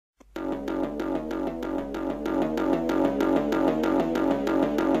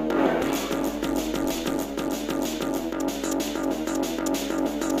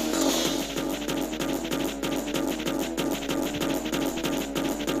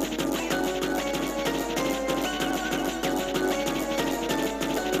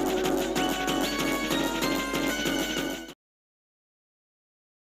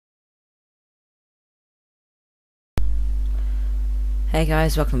Hey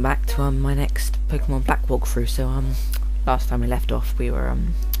guys, welcome back to my next Pokemon Black walkthrough. So last time we left off, we were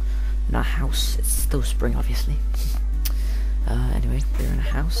in our house. It's still spring, obviously. Anyway, we were in a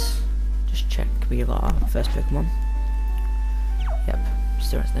house. Just check, we got our first Pokemon. Yep,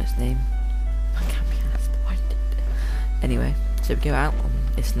 still has no its name. I can't be asked. Why did it? Anyway, so we go out on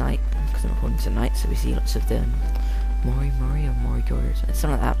this night because I'm recording tonight, so we see lots of the Mori or Morigori, and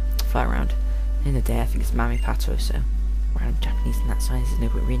something like that fly around. In the day, I think it's Mami Pato, so random Japanese in that size, there's no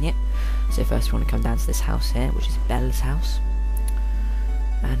point reading it. So first we want to come down to this house here, which is Bella's house.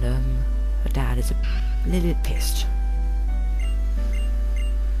 And her dad is a little bit pissed.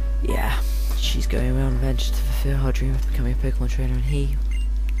 Yeah, she's going on an adventure to fulfill her dream of becoming a Pokemon trainer, and he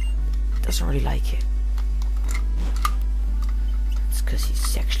doesn't really like it. It's because he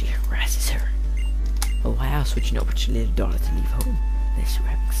sexually harasses her. Well, why else would you not put your little daughter to leave home unless you were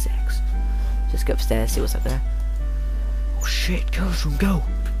having sex? Just go upstairs, see what's up there. Oh shit, girls, go!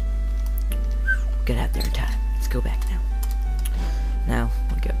 Get out there in time. Let's go back now. Now,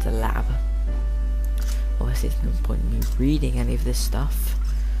 we'll go up to the lab. Obviously, there's no point in me reading any of this stuff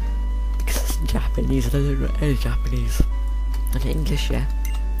because it's Japanese, I don't know any Japanese. And English, yeah.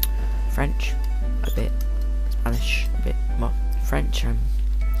 French, a bit. Spanish, a bit. Well, French, I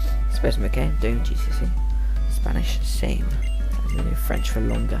suppose I'm okay. I'm doing GCSE. Spanish, same. I'm going to do French for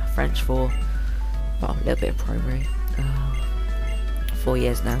longer. French for, well, a little bit of primary. 4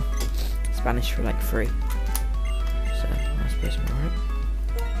 years now. Spanish for like 3. So I suppose I'm alright.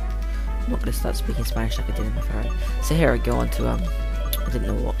 I'm not going to start speaking Spanish like I did in my Ferrari. So here I go on to I didn't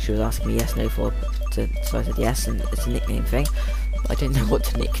know what she was asking me yes no for, so I said yes, and it's a nickname thing. But I didn't know what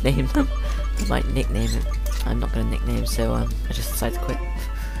to nickname them. I might nickname it. I'm not going to nickname, so I just decided to quit.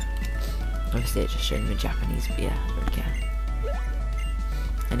 Obviously it's just showing them in Japanese, but yeah, I don't really care.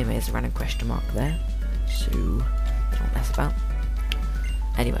 Anyway, there's a random question mark there. So don't mess about.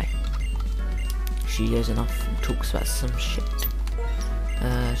 Anyway, she goes enough and talks about some shit.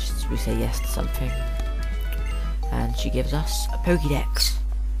 We say yes to something, and she gives us a Pokédex,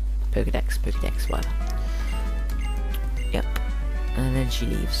 whatever. Yep, and then she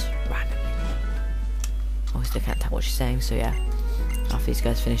leaves randomly. Obviously, I can't tell what she's saying, so yeah. After these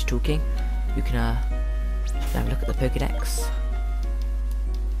guys finish talking, you can have a look at the Pokédex.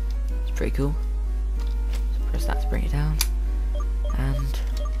 It's pretty cool. Press that to bring it down, and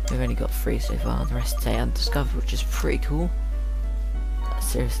we've only got 3 so far. The rest say undiscovered, which is pretty cool.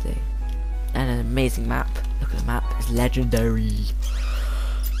 Seriously, and an amazing map. Look at the map; it's legendary.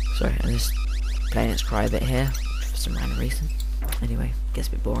 Sorry, I'm just playing its cry a bit here for some random reason. Anyway, gets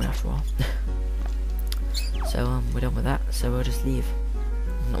a bit boring after a while. So we're done with that. So we'll just leave.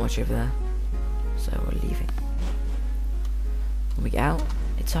 Not much over there, so we're leaving. When we get out,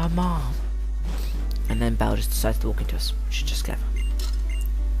 it's our mom. And then Belle just decides to walk into us, which is just clever.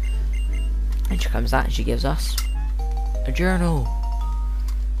 And she comes out and she gives us a journal,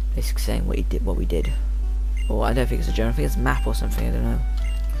 basically saying what we did. Or I don't think it's a journal, I think it's a map or something, I don't know.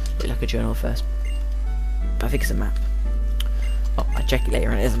 Looked like a journal first, but I think it's a map. Oh, I check it later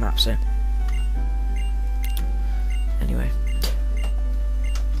and it is a map, so. Anyway.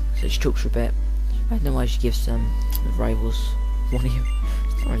 So she talks for a bit. I don't know why she gives the rivals one of you.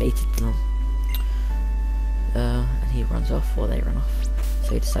 It's not related to them. And he runs off, or they run off.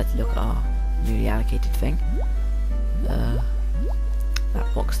 So we decide to look at our newly allocated thing. That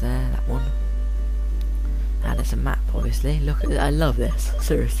box there, that one. And it's a map, obviously. Look at it, I love this.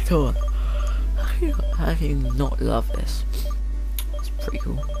 Seriously, come on. How can you not love this? It's pretty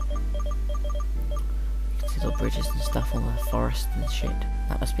cool. You can see little bridges and stuff on the forest and shit.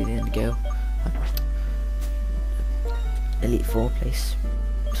 That must be the Indigo. Elite 4 place.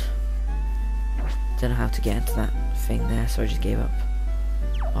 Don't know how to get into that thing there, so I just gave up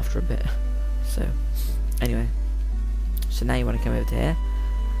after a bit. So anyway, so now you want to come over to here,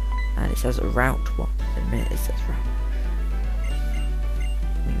 and it says route 1. In a minute it says route.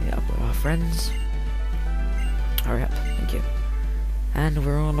 We meet up with our friends. Hurry up, thank you. And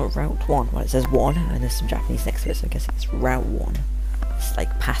we're on route 1. Well, it says 1, and there's some Japanese next to it, so I guess it's route 1. It's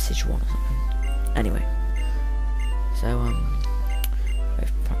like passage 1 or something. Anyway, so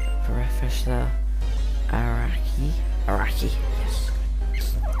with Professor Araragi, yes.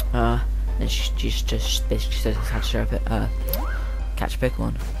 And she's just basically says how to show up at catch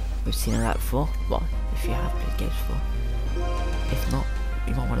Pokemon. We've seen that before. Well, if you have played games before. If not,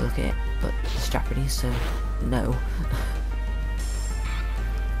 you might want to look at it, but it's Japanese, so no.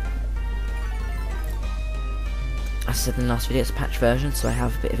 As I said in the last video, it's a patch version, so I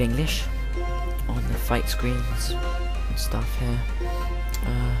have a bit of English on the fight screens and stuff here.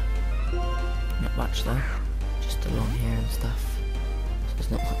 Not much though, just along here and stuff.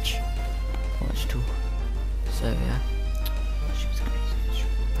 not much. Not much at all. So yeah. She was crazy.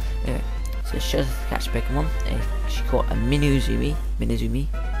 Anyway, so she chose to catch Pokemon. She caught a Minizumi.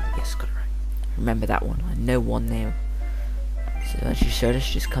 Yes, got it right. Remember that one. I know one name. So when she showed us,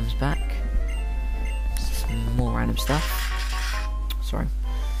 she just comes back. Some more random stuff. Sorry.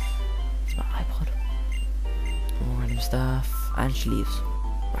 It's my iPod. More random stuff. And she leaves.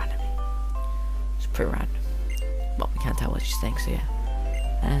 Randomly. It's pretty random. Well, we can't tell what she's saying, so yeah.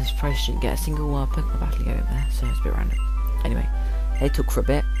 And it's probably shouldn't get a single Pokemon battle going there, so it's a bit random. Anyway, they talk for a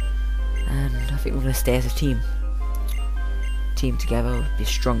bit. And I think we're going to stay as a team. Team together, be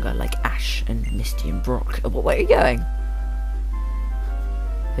stronger, like Ash and Misty and Brock. Where are you going?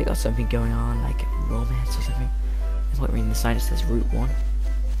 They got something going on, like romance or something. I'm not reading the sign, it says Route 1.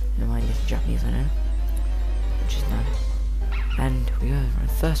 It might be Japanese, I know. Which is nice. And we go for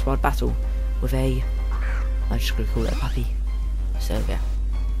the first wild battle with a... I'm just going to call it a puppy. So yeah.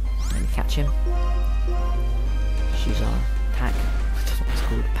 I'm going to catch him. Choose our attack. I don't know what it's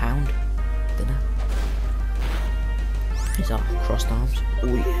called. Pound? Don't know. Here's our crossed arms.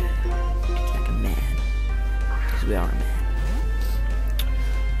 Oh yeah. It's like a man. Because we are a man.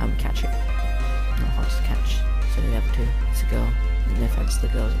 And we catch it. Not hard to catch. So level 2. It's a girl. No offense to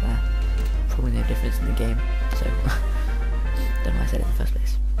the girls out there. Probably no difference in the game. So don't know why I said it in the first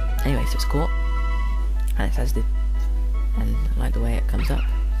place. Anyway, so it's caught. And it says and I like the way it comes up.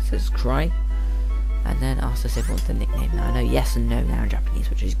 It says cry. And then asks us if it wants the nickname. Now I know yes and no now in Japanese,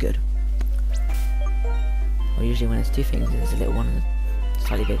 which is good. Well, usually when it's two things, there's a little one and a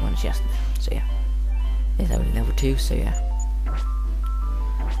slightly big one, it's yes and no. So yeah. It's only level 2, so yeah.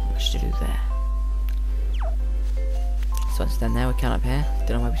 Much to do there. So once then there, we come up here.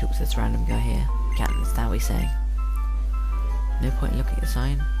 Don't know why we talk to this random guy here. Can't understand what he's saying. No point in looking at the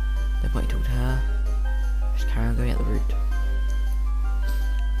sign. No point in talking to her. Just carry on going at the route.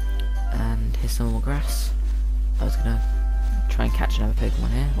 And here's some more grass. I was gonna try and catch another Pokemon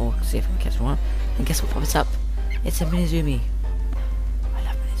here, or see if I can catch one. And guess what pops up? It's a Minizumi. I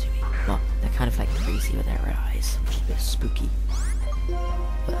love Minizumi. Well, they're kind of like greasy with their red eyes, which is a bit spooky.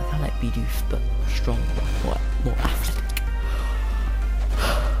 But they're kind of like Bidoof, but stronger, more athletic.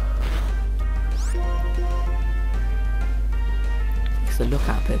 It's the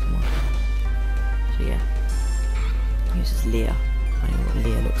lookout Pokemon. So yeah, he uses Leer. I don't know what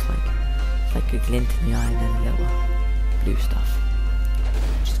Leer looks like. It's like a glint in the eye and then a little blue stuff,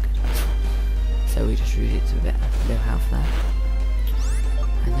 which is good. So we just use it to a bit low health there,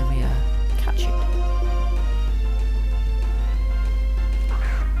 and then we catch it.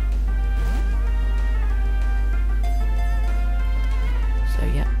 So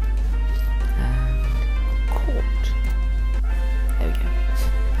yeah, caught. There we go.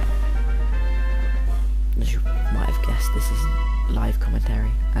 As you might have guessed, this isn't live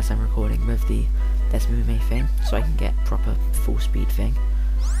commentary as I'm recording with the Desmume thing, so I can get proper full speed thing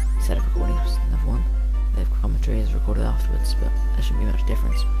instead of recording another one. The commentary is recorded afterwards, but there shouldn't be much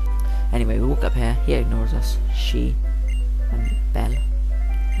difference. Anyway, we walk up here, he ignores us, she and Belle,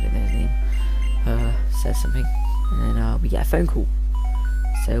 I don't know his name, says something, and then we get a phone call.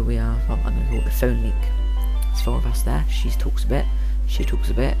 So we are, well, I'm going to call it a phone link. There's 4 of us there, she talks a bit, she talks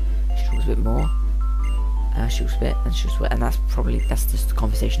a bit, she talks a bit more, she talks a bit, and she talks a bit, and that's just the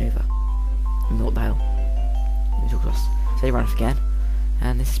conversation over. I mean, what the hell? Let me talk to us. So they run off again,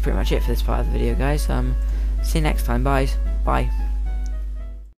 and this is pretty much it for this part of the video, guys. See you next time, guys. Bye.